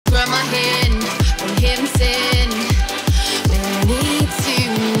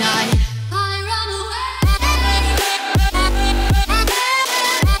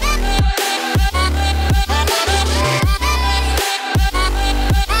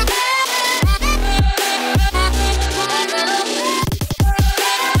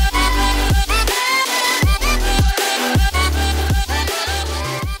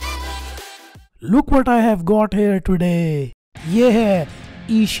Look what I have got here today. ये है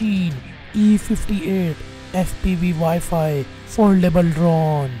Eachine E58 FPV Wi-Fi foldable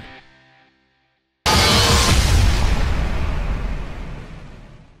drone.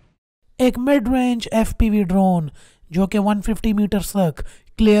 एक mid range FPV drone जो कि 150 metre तक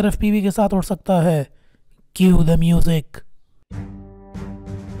क्लियर FPV के साथ उड़ सकता है. Cue the music.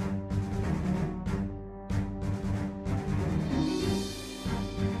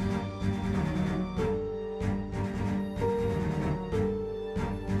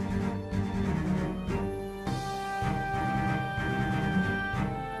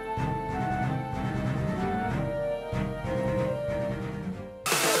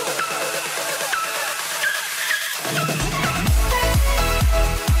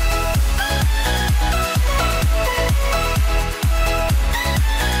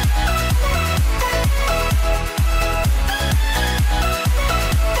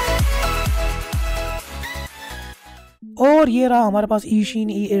 और ये रहा हमारे पास Eachine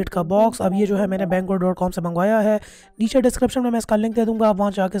E8 का बॉक्स. अब ये जो है मैंने banggood.com से मंगवाया है. नीचे डिस्क्रिप्शन में मैं इसका लिंक दे दूंगा, आप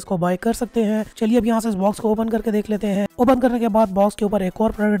वहां जाके इसको बाय कर सकते हैं. चलिए अब यहाँ से इस बॉक्स को ओपन करके देख लेते हैं. ओपन करने के बाद बॉक्स के ऊपर एक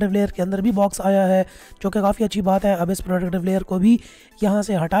और प्रोटेक्टिव लेयर के अंदर भी बॉक्स आया है जो कि काफ़ी अच्छी बात है. अब इस प्रोटेक्टिव लेयर को भी यहाँ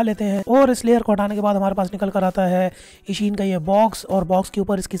से हटा लेते हैं और इस लेयर को हटाने के बाद हमारे पास निकल कर आता है Eachine का ये बॉक्स. और बॉक्स के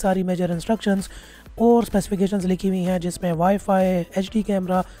ऊपर इसकी सारी मेजर इंस्ट्रक्शंस और स्पेसिफिकेशंस लिखी हुई हैं जिसमें wifi, HD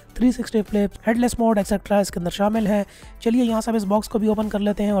camera, 360 flip, headless mode etcetera इसके अंदर शामिल है. चलिए यहाँ से इस बॉक्स को भी ओपन कर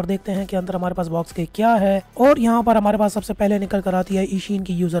लेते हैं और देखते हैं कि अंदर हमारे पास बॉक्स के क्या है. और यहाँ पर हमारे पास सबसे पहले निकल कर आती है Eachine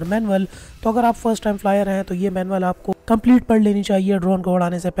की यूज़र मैनुअल. तो अगर आप फर्स्ट टाइम फ्लायर हैं तो ये मैनुअल आपको कंप्लीट पढ़ लेनी चाहिए ड्रोन को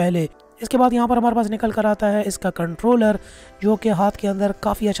उड़ाने से पहले. इसके बाद यहाँ पर हमारे पास निकल कर आता है इसका कंट्रोलर जो कि हाथ के अंदर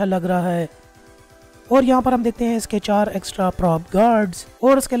काफ़ी अच्छा लग रहा है. और यहाँ पर हम देखते हैं इसके 4 एक्स्ट्रा प्रॉप गार्ड्स.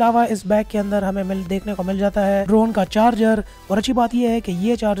 और इसके अलावा इस बैग के अंदर हमें देखने को मिल जाता है ड्रोन का चार्जर. और अच्छी बात यह है कि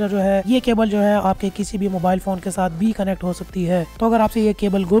ये चार्जर जो है, ये केबल जो है आपके किसी भी मोबाइल फोन के साथ भी कनेक्ट हो सकती है. तो अगर आपसे ये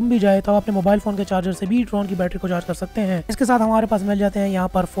केबल गुम भी जाए तो आप अपने मोबाइल फोन के चार्जर से भी ड्रोन की बैटरी को चार्ज कर सकते हैं. इसके साथ हमारे पास मिल जाते हैं यहाँ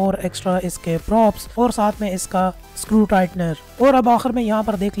पर 4 एक्स्ट्रा इसके प्रॉप्स और साथ में इसका स्क्रू टाइटनर. और अब आखिर में यहाँ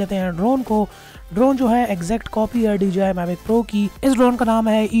पर देख लेते हैं ड्रोन को. ड्रोन जो है एग्जैक्ट कॉपी है DJI Mavic Pro की. इस ड्रोन का नाम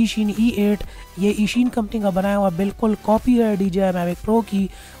है Eachine E8. ये Eachine कंपनी का बनाया हुआ बिल्कुल कॉपी है DJI Mavic Pro की.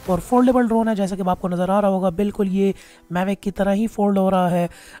 और फोल्डेबल ड्रोन है जैसे कि आपको नज़र आ रहा होगा, बिल्कुल ये Mavic की तरह ही फोल्ड हो रहा है.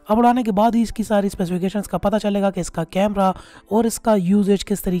 अब उड़ाने के बाद ही इसकी सारी स्पेसिफिकेशंस का पता चलेगा कि इसका कैमरा और इसका यूजेज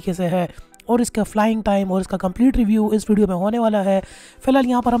किस तरीके से है और इसका फ्लाइंग टाइम और इसका कंप्लीट रिव्यू इस वीडियो में होने वाला है. फिलहाल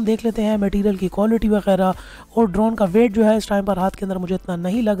यहाँ पर हम देख लेते हैं मटेरियल की क्वालिटी वगैरह. और ड्रोन का वेट जो है इस टाइम पर हाथ के अंदर मुझे इतना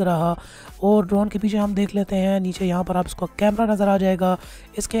नहीं लग रहा. और ड्रोन के पीछे हम देख लेते हैं नीचे यहाँ पर आप इसको कैमरा नज़र आ जाएगा.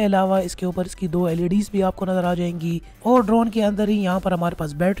 इसके अलावा इसके ऊपर इसकी 2 LEDs भी आपको नज़र आ जाएंगी. और ड्रोन के अंदर ही यहाँ पर हमारे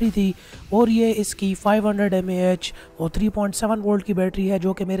पास बैटरी थी और ये इसकी 500 mAh और 3.7 वोल्ट की बैटरी है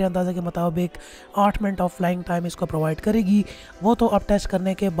जो कि मेरे अंदाजे के मुताबिक 8 मिनट ऑफ फ्लाइंग टाइम इसको प्रोवाइड करेगी. वो तो अब टेस्ट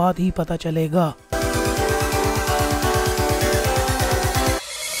करने के बाद ही पता चलेगा.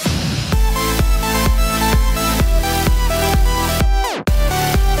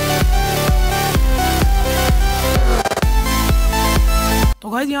 तो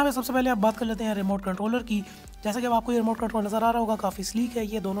गाइस यहाँ पे सबसे पहले आप बात कर लेते हैं रिमोट कंट्रोलर की. जैसा कि अब आपको ये रिमोट कंट्रोल नज़र आ रहा होगा, काफ़ी स्लीक है.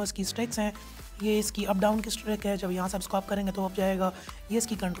 ये दोनों इसकी स्टिक्स हैं. ये इसकी अप डाउन की स्टिक है, जब यहाँ से आप इसको अप करेंगे तो अप जाएगा. ये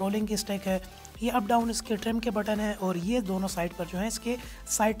इसकी कंट्रोलिंग की स्टिक है. ये अप डाउन इसके ट्रिम के बटन है और ये दोनों साइड पर जो है इसके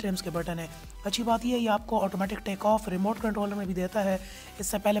साइड ट्रिम्स के बटन है. अच्छी बात ये आपको automatic take off remote controller में भी देता है.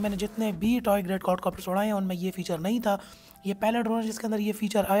 इससे पहले मैंने जितने भी टॉय ग्रेड क्वाडकॉप्टर्स उड़ाए हैं उनमें ये फीचर नहीं था. ये पहला ड्रोन जिसके अंदर ये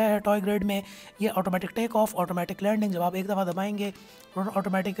फीचर आया है टॉय ग्रेड में. ये automatic take off, automatic landing, जब आप एक दफ़ा दबाएंगे ड्रोन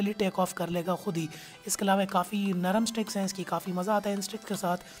ऑटोमेटिकली टेक ऑफ कर लेगा खुद ही. इसके अलावा काफ़ी नरम स्टिक्स हैं इसकी, काफ़ी मज़ा आता है इन स्टिक्स के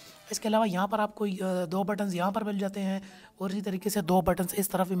साथ. इसके अलावा यहाँ पर आपको 2 बटन्स यहाँ पर मिल जाते हैं और इसी तरीके से 2 बटन्स इस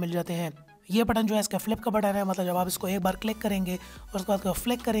तरफ भी मिल जाते हैं. ये बटन जो है इसका फ्लिप का बटन है, मतलब जब आप इसको एक बार क्लिक करेंगे और उसके बाद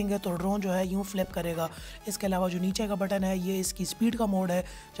फ्लिक करेंगे तो ड्रोन जो है यूँ फ्लिप करेगा. इसके अलावा जो नीचे का बटन है ये इसकी स्पीड का मोड है.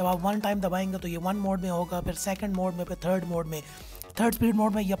 जब आप 1 टाइम दबाएंगे तो ये 1 मोड में होगा, फिर 2nd मोड में, फिर 3rd मोड में. 3rd स्पीड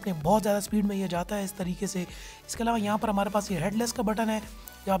मोड में ये अपने बहुत ज़्यादा स्पीड में ये जाता है इस तरीके से. इसके अलावा यहाँ पर हमारे पास ये हेडलेस का बटन है.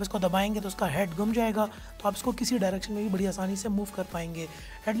 जब आप इसको दबाएंगे तो उसका हेड गुम जाएगा, तो आप इसको किसी डायरेक्शन में भी बड़ी आसानी से मूव कर पाएंगे.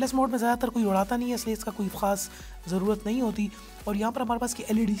 हेडलेस मोड में ज़्यादातर कोई उड़ाता नहीं है इसलिए इसका कोई ख़ास ज़रूरत नहीं होती. और यहाँ पर हमारे पास की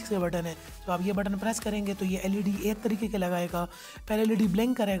LED के बटन है. जब आप ये बटन प्रेस करेंगे तो ये LED एक तरीके के लगाएगा, पहले LED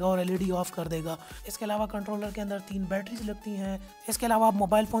ब्लिंक करेगा और LED ऑफ कर देगा. इसके अलावा कंट्रोलर के अंदर 3 बैटरीज लगती हैं. इसके अलावा आप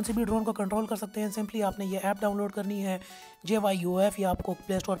मोबाइल फ़ोन से भी ड्रोन को कंट्रोल कर सकते हैं. सिंपली आपने ये ऐप डाउनलोड करनी है JYOF, ये आपको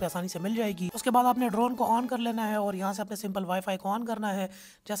प्ले स्टोर पर आसानी से मिल जाएगी. उसके बाद आपने ड्रोन को ऑन कर लेना है और यहाँ से अपने सिंपल वाईफाई को ऑन करना है.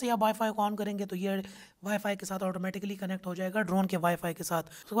 जैसे ही आप वाईफाई को ऑन करेंगे तो ये वाईफाई के साथ ऑटोमेटिकली कनेक्ट हो जाएगा ड्रोन के वाईफाई के साथ.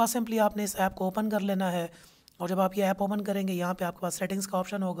 उसके बाद सिंपली आपने इस ऐप को ओपन कर लेना है और जब आप ये ऐप ओपन करेंगे यहाँ पे आपके पास सेटिंग्स का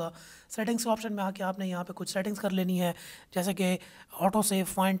ऑप्शन होगा। सेटिंग्स के ऑप्शन में आके आपने यहाँ पे कुछ सेटिंग्स कर लेनी है, जैसे कि auto save,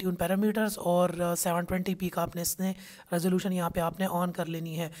 fine tune parameters और 720p का आपने इसने रेजोल्यूशन यहाँ पे आपने ऑन कर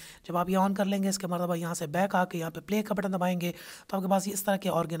लेनी है। जब आप ये ऑन कर लेंगे इसके मतलब यहाँ से बैक आके यहाँ पे प्ले का बटन दबाएंगे तो आपके पास इस तरह के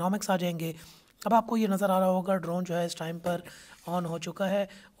ऑर्गेनोमिक्स आ जाएंगे। अब आपको ये नज़र आ रहा होगा ड्रोन जो है इस टाइम पर ऑन हो चुका है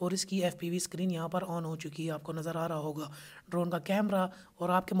और इसकी FPV स्क्रीन यहाँ पर ऑन हो चुकी है, आपको नज़र आ रहा होगा। ड्रोन का कैमरा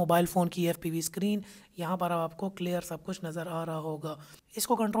और आपके मोबाइल फ़ोन की FPV स्क्रीन यहाँ पर आपको क्लियर सब कुछ नज़र आ रहा होगा।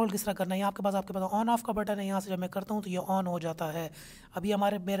 इसको कंट्रोल किस तरह करना है, आपके पास ऑन ऑफ का बटन है, यहाँ से जब मैं करता हूँ तो ये ऑन हो जाता है। अभी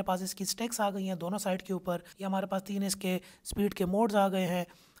मेरे पास इसकी स्टिक्स आ गई हैं दोनों साइड के ऊपर। ये हमारे पास 3 इसके स्पीड के मोड्स आ गए हैं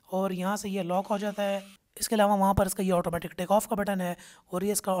और यहाँ से ये लॉक हो जाता है। इसके अलावा वहाँ पर इसका ये ऑटोमेटिक टेक ऑफ का बटन है और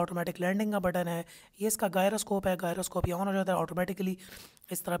ये इसका ऑटोमेटिक लैंडिंग का बटन है। ये इसका गायरोस्कोप है, गायरोस्कोप ये ऑन हो जाता है ऑटोमेटिकली,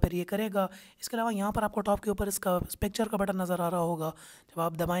 इस तरह फिर ये करेगा। इसके अलावा यहाँ पर आपको टॉप के ऊपर इसका पिक्चर का बटन नज़र आ रहा होगा, जब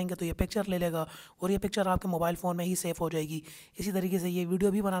आप दबाएंगे तो ये पिक्चर ले लेगा और ये पिक्चर आपके मोबाइल फ़ोन में ही सेव हो जाएगी। इसी तरीके से ये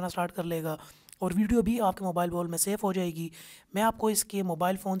वीडियो भी बनाना स्टार्ट कर लेगा और वीडियो भी आपके मोबाइल फ़ोन में सेव हो जाएगी। मैं आपको इसके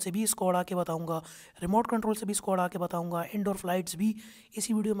मोबाइल फ़ोन से भी इसको उड़ा के बताऊँगा, रिमोट कंट्रोल से भी इसको उड़ा के बताऊँगा, इंडोर फ्लाइट्स भी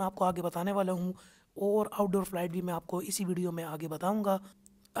इसी वीडियो में आपको आगे बताने वाला हूँ और आउटडोर फ्लाइट भी मैं आपको इसी वीडियो में आगे बताऊंगा।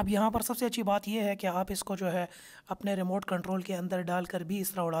 अब यहाँ पर सबसे अच्छी बात यह है कि आप इसको जो है अपने रिमोट कंट्रोल के अंदर डालकर भी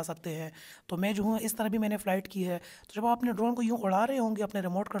इस तरह उड़ा सकते हैं। तो मैं जो हूँ इस तरह भी मैंने फ़्लाइट की है। तो जब आप अपने ड्रोन को यूँ उड़ा रहे होंगे अपने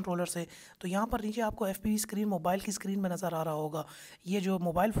रिमोट कंट्रोलर से तो यहाँ पर नीचे आपको FPV स्क्रीन मोबाइल की स्क्रीन में नज़र आ रहा होगा। ये जो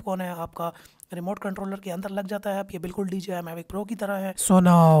मोबाइल फ़ोन है आपका रिमोट कंट्रोलर के अंदर लग जाता है। अब ये बिल्कुल DJI Mavic Pro की तरह है। So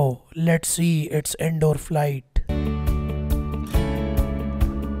now let's see it's indoor flight.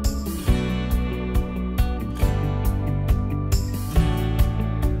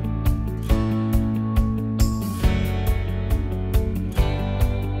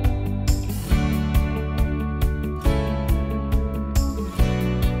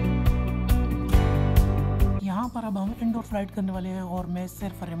 अब हम इंडोर फ्लाइट करने वाले हैं और मैं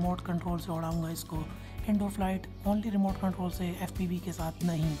सिर्फ रिमोट कंट्रोल से उड़ाऊंगा इसको। Indoor flight only remote control से, FPV के साथ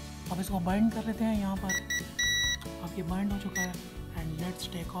नहीं। अब इसको बाइंड कर लेते हैं यहाँ पर। अब ये बाइंड हो चुका है and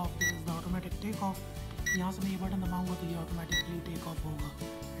let's take off. This is the automatic take off. यहाँ से मैं ये बटन दबाऊंगा तो ये ऑटोमेटिकली टेक ऑफ होगा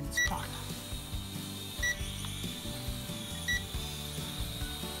एंड स्टार्ट।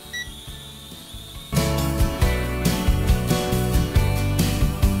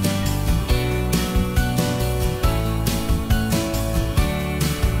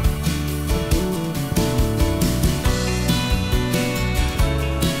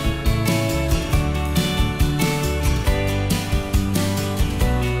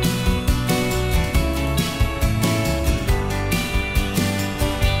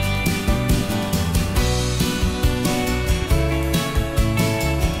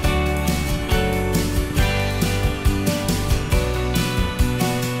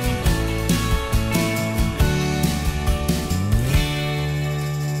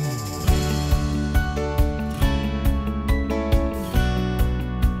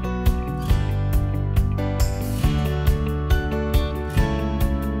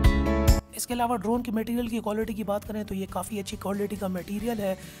 इसके अलावा ड्रोन की मटेरियल की क्वालिटी की बात करें तो ये काफ़ी अच्छी क्वालिटी का मटेरियल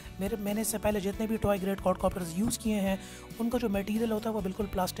है। मैंने इससे पहले जितने भी टॉय ग्रेड क्वाडकॉप्टर्स यूज़ किए हैं उनका जो मटेरियल होता है वो बिल्कुल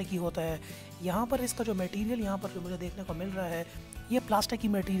प्लास्टिक ही होता है। यहाँ पर इसका जो मटेरियल यहाँ पर जो मुझे देखने को मिल रहा है ये प्लास्टिक की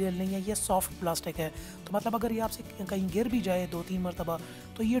मटेरियल नहीं है, ये सॉफ्ट प्लास्टिक है। तो मतलब अगर ये आपसे कहीं गिर भी जाए 2-3 मरतबा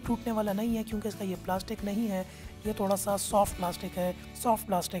तो ये टूटने वाला नहीं है, क्योंकि इसका ये प्लास्टिक नहीं है, ये थोड़ा सा सॉफ्ट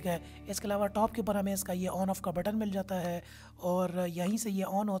प्लास्टिक है। इसके अलावा टॉप के ऊपर हमें इसका ये ऑन ऑफ का बटन मिल जाता है और यहीं से ये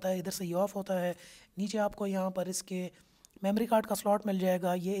ऑन होता है, इधर से ये ऑफ होता है। नीचे आपको यहाँ पर इसके मेमोरी कार्ड का स्लॉट मिल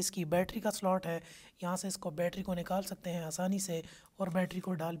जाएगा। ये इसकी बैटरी का स्लॉट है, यहाँ से इसको बैटरी को निकाल सकते हैं आसानी से और बैटरी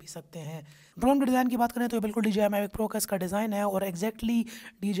को डाल भी सकते हैं। ड्रोन के डिज़ाइन की बात करें तो ये बिल्कुल DJI Mavic Pro का इसका डिज़ाइन है और एग्जैक्टली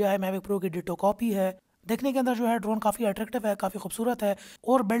DJI Mavic Pro की डिटो कॉपी है। देखने के अंदर जो है ड्रोन काफ़ी अट्रैक्टिव है, काफ़ी खूबसूरत है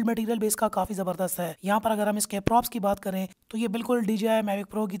और बिल्ड मटेरियल भी इसका काफ़ी ज़बरदस्त है। यहाँ पर अगर हम इसके प्रॉप्स की बात करें तो ये बिल्कुल DJI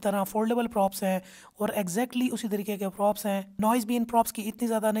Mavic Pro की तरह फोल्डेबल प्रॉप्स हैं और एग्जैक्टली उसी तरीके के प्रॉप्स हैं। नॉइज़ भी इन प्रॉप्स की इतनी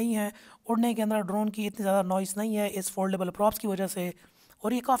ज़्यादा नहीं है, उड़ने के अंदर ड्रोन की इतनी ज़्यादा नॉइज़ नहीं है इस फोल्डेबल प्रॉप्स की वजह से,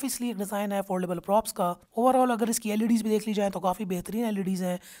 और ये काफ़ी स्लीक डिज़ाइन है फोल्डेबल प्रॉप्स का। ओवरऑल अगर इसकी LEDs भी देख ली जाए तो काफ़ी बेहतरीन LEDs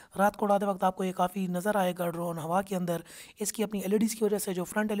हैं। रात को उड़ाते वक्त आपको ये काफ़ी नज़र आएगा ड्रोन हवा के अंदर, इसकी अपनी LEDs की वजह से, जो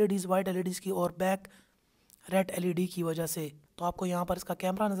फ्रंट LEDs वाइट LEDs की और बैक रेड LED की वजह से। तो आपको यहाँ पर इसका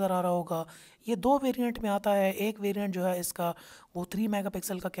कैमरा नज़र आ रहा होगा। ये 2 वेरिएंट में आता है। एक वेरिएंट जो है इसका वो 3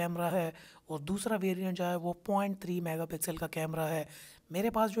 मेगापिक्सल का कैमरा है और दूसरा वेरिएंट जो है वो 0.3 मेगापिक्सल का कैमरा है। मेरे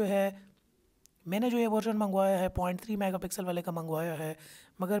पास जो है मैंने जो ये वर्जन मंगवाया है 0.3 मेगापिक्सल वाले का मंगवाया है,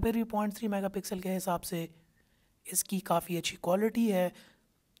 मगर फिर भी 0.3 मेगापिक्सल के हिसाब से इसकी काफ़ी अच्छी क्वालिटी है।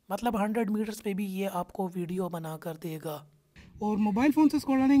 मतलब 100 मीटर्स पे भी ये आपको वीडियो बना कर देगा। और मोबाइल फ़ोन से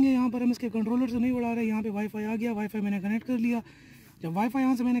इसको उड़ाएंगे। यहाँ पर हम इसके कंट्रोलर से नहीं उड़ा रहे, यहाँ पे वाईफाई आ गया, वाईफाई मैंने कनेक्ट कर लिया। जब वाईफाई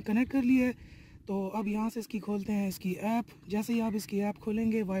यहाँ से मैंने कनेक्ट कर लिया है तो अब यहाँ से इसकी खोलते हैं इसकी ऐप। जैसे ही आप इसकी ऐप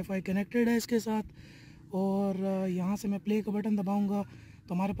खोलेंगे, वाईफाई कनेक्टेड है इसके साथ, और यहाँ से मैं प्ले का बटन दबाऊँगा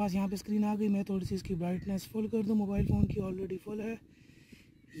तो हमारे पास यहाँ पे स्क्रीन आ गई। मैं थोड़ी सी इसकी ब्राइटनेस फुल कर दूँ, मोबाइल फ़ोन की ऑलरेडी फुल है,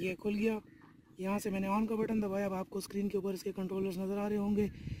 ये खुल गया। यहाँ से मैंने ऑन का बटन दबाया, अब आपको स्क्रीन के ऊपर इसके कंट्रोलर्स नज़र आ रहे होंगे।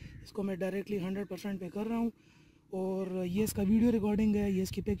 इसको मैं डायरेक्टली 100% पे कर रहा हूँ, और ये इसका वीडियो रिकॉर्डिंग है, ये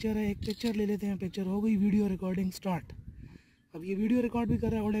इसकी पिक्चर है। एक पिक्चर ले लेते हैं, पिक्चर हो गई, वीडियो रिकॉर्डिंग स्टार्ट। अब ये वीडियो रिकॉर्ड भी कर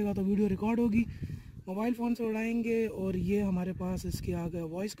रहा है, उड़ेगा तो वीडियो रिकॉर्ड होगी। मोबाइल फ़ोन से उड़ाएंगे, और ये हमारे पास इसके आ गया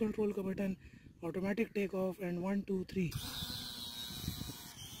वॉइस कंट्रोल का button, automatic take off and 1 2 3।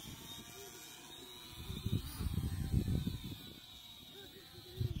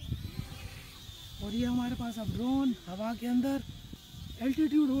 और ये हमारे पास अब ड्रोन हवा के अंदर।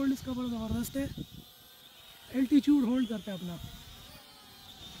 एल्टीट्यूड होल्ड इसका बड़ा ज़बरदस्त है, एल्टीट्यूड होल्ड करता है अपना।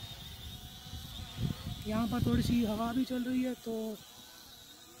 यहाँ पर थोड़ी सी हवा भी चल रही है तो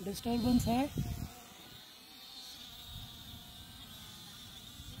डिस्टर्बेंस है।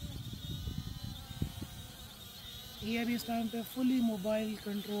 ये अभी इस टाइम पे फुली मोबाइल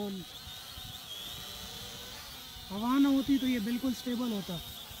कंट्रोल। हवा ना होती तो ये बिल्कुल स्टेबल होता,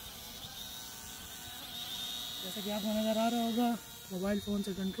 जैसा कि आपको नज़र आ रहा होगा, मोबाइल फ़ोन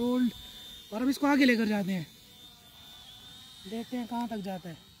से कंट्रोल्ड। और अब इसको आगे लेकर जाते हैं, देखते हैं कहाँ तक जाता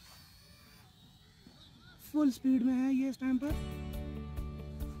है। फुल स्पीड में है ये इस टाइम पर।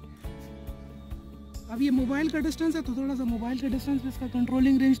 अब ये मोबाइल का डिस्टेंस है तो थोड़ा सा मोबाइल के डिस्टेंस पे इसका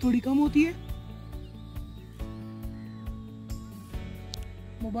कंट्रोलिंग रेंज थोड़ी कम होती है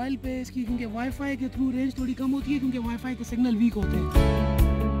मोबाइल पे इसकी, क्योंकि वाईफाई के थ्रू रेंज थोड़ी कम होती है, क्योंकि वाईफाई के सिग्नल वीक होते हैं।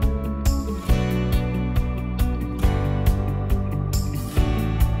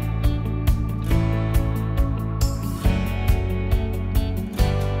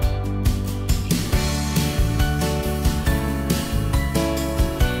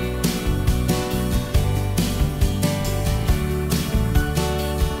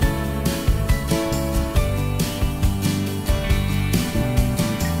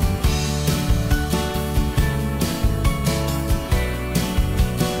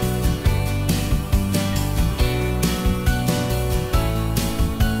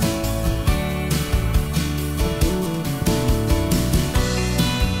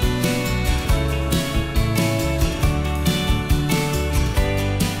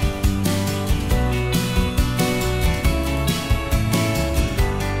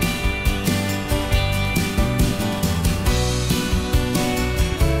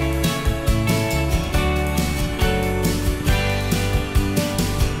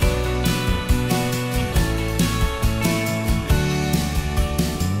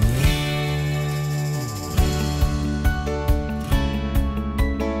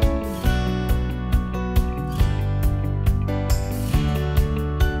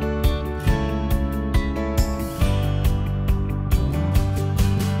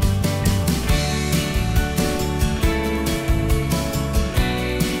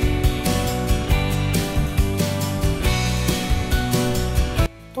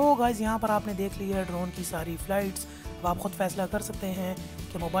 तो गाइस यहाँ पर आपने देख लिया है ड्रोन की सारी फ़्लाइट्स। अब आप ख़ुद फैसला कर सकते हैं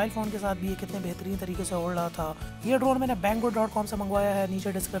कि मोबाइल फ़ोन के साथ भी ये कितने बेहतरीन तरीके से उड़ रहा था। ये ड्रोन मैंने banggood.com से मंगवाया है,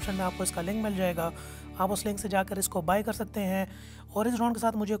 नीचे डिस्क्रिप्शन में आपको इसका लिंक मिल जाएगा, आप उस लिंक से जाकर इसको बाय कर सकते हैं। और इस ड्रोन के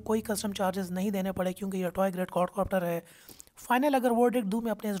साथ मुझे कोई कस्टम चार्जेस नहीं देने पड़े, क्योंकि ये टॉय ग्रेड क्वाडकॉप्टर है। फाइनल अगर वर्डिक्ट दूँ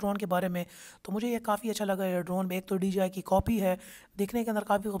मैं अपने इस ड्रोन के बारे में, तो मुझे ये काफ़ी अच्छा लगा। ये ड्रोन एक तो DJI की कॉपी है, दिखने के अंदर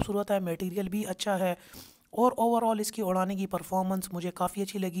काफ़ी खूबसूरत है, मटेरियल भी अच्छा है, और ओवरऑल इसकी उड़ाने की परफॉर्मेंस मुझे काफ़ी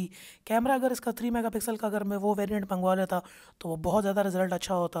अच्छी लगी। कैमरा अगर इसका 3 मेगापिक्सल का अगर मैं वो वेरिएंट मंगवा लेता तो वो बहुत ज़्यादा रिजल्ट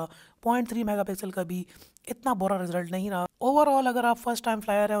अच्छा होता। 0.3 मेगापिक्सल का भी इतना बुरा रिजल्ट नहीं रहा। ओवरऑल अगर आप फर्स्ट टाइम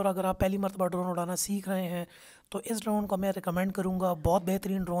फ्लायर है और अगर आप पहली मरतबा ड्रोन उड़ाना सीख रहे हैं तो इस ड्रोन को मैं रिकमेंड करूँगा। बहुत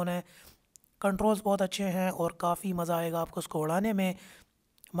बेहतरीन ड्रोन है, कंट्रोल्स बहुत अच्छे हैं और काफ़ी मज़ा आएगा आपको इसको उड़ाने में,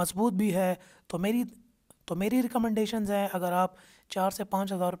 मजबूत भी है। तो मेरी रिकमेंडेशंस हैं, अगर आप 4 से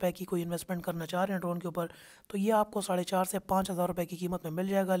 5 हज़ार रुपये की कोई इन्वेस्टमेंट करना चाह रहे हैं ड्रोन के ऊपर, तो ये आपको 4.5 से 5 हज़ार रुपये की कीमत में मिल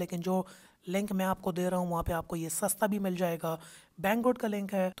जाएगा। लेकिन जो लिंक मैं आपको दे रहा हूँ वहाँ पे आपको ये सस्ता भी मिल जाएगा। बैंगगुड का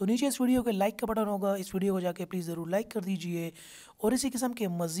लिंक है, तो नीचे इस वीडियो के लाइक का बटन होगा, इस वीडियो को जाके प्लीज़ ज़रूर लाइक कर दीजिए। और इसी किस्म के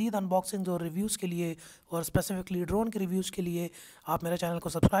मज़ीद अनबॉक्सिंग और रिव्यूज़ के लिए और स्पेसिफिकली ड्रोन के रिव्यूज़ के लिए आप मेरे चैनल को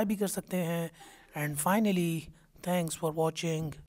सब्सक्राइब भी कर सकते हैं। And finally thanks for watching.